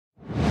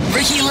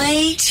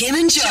Lee, Tim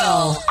and Joel.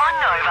 On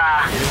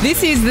Nova.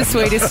 This is the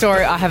sweetest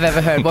story I have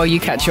ever heard while you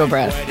catch your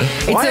breath.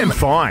 I am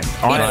fine.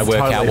 I work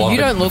out what You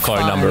don't the look phone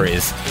fine. number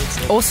is.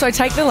 Also,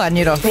 take the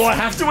lanyard off. Well, I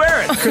have to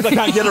wear it because I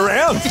can't get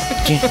around.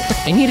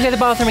 You need to go to the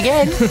bathroom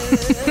again.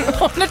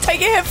 I'm going to take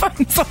your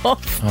headphones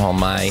off. Oh,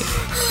 mate.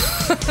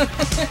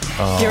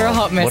 You're a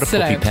hot mess what a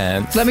today. poopy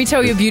pants. Let me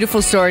tell you a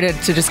beautiful story to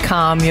just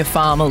calm your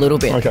farm a little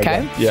bit,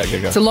 okay? Go. Yeah,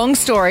 go. It's a long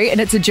story and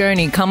it's a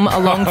journey. Come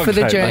along for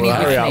the journey well,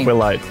 with hurry me. up, we're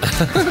late.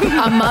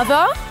 A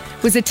mother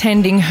was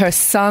attending her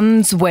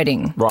son's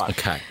wedding. Right.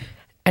 Okay.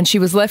 And she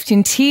was left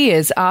in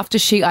tears after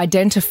she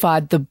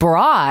identified the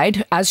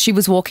bride as she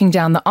was walking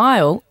down the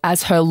aisle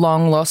as her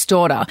long-lost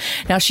daughter.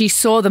 Now, she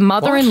saw the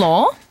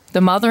mother-in-law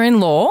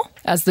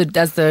as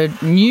the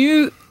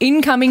new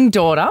incoming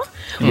daughter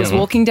was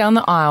walking down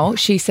the aisle.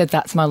 She said,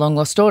 "That's my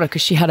long-lost daughter,"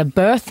 because she had a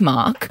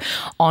birthmark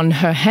on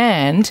her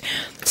hand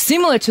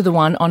similar to the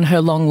one on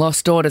her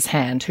long-lost daughter's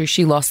hand, who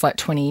she lost like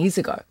 20 years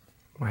ago.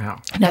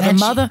 Wow. Now,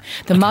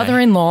 the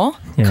mother-in-law,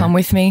 come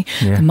with me,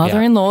 the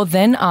mother-in-law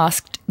then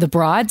asked the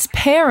bride's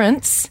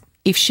parents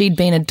if she'd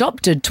been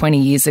adopted 20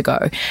 years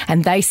ago.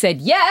 And they said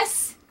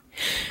yes.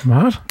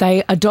 What?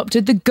 They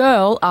adopted the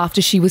girl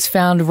after she was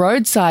found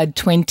roadside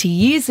 20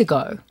 years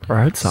ago.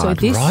 Roadside. So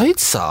this,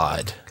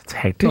 Roadside. It's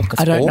hectic.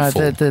 I don't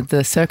awful. know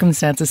the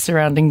circumstances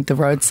surrounding the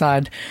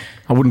roadside.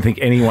 I wouldn't think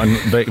anyone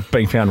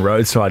being found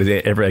roadside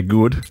is ever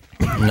good.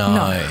 No.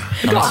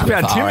 I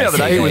found Tim the other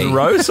day. He was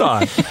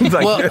roadside. It's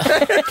like, Well,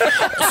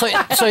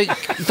 so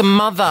the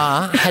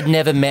mother had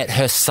never met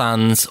her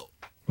son's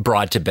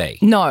bride-to-be.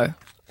 No,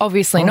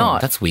 obviously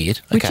not. That's weird.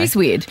 Which Okay. is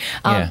weird.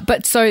 Yeah.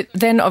 But so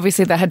then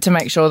obviously they had to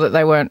make sure that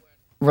they weren't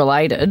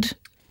related.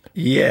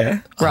 yeah.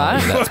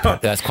 Right?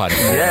 That's quite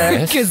important.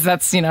 Yeah. Because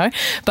that's,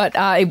 but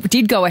it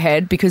did go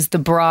ahead because the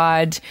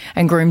bride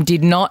and groom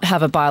did not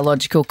have a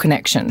biological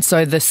connection.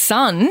 So the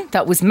son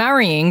that was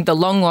marrying the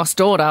long-lost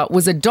daughter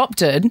was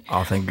adopted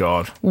Oh, thank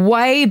God.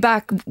 way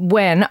back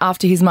when,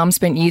 after his mum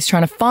spent years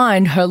trying to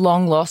find her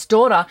long-lost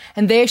daughter.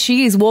 And there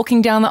she is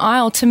walking down the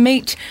aisle to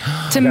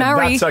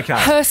marry That's okay.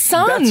 her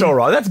son. That's all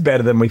right. That's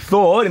better than we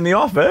thought in the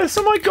office.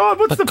 Oh, my God.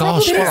 What's the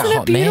Gosh, problem? what a Isn't it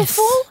hot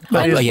beautiful? mess.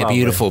 That is Oh, yeah, lovely.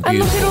 beautiful, And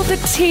look beautiful. at all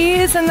the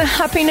tears and the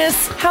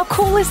happiness. How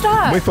cool is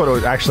that? We thought it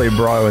was actually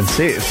bro and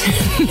sis.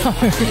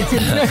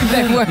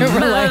 They weren't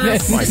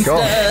related. My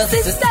God.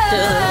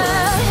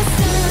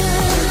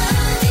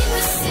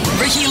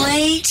 Ricky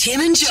Lee, Tim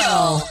and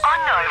Joel. On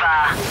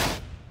Nova.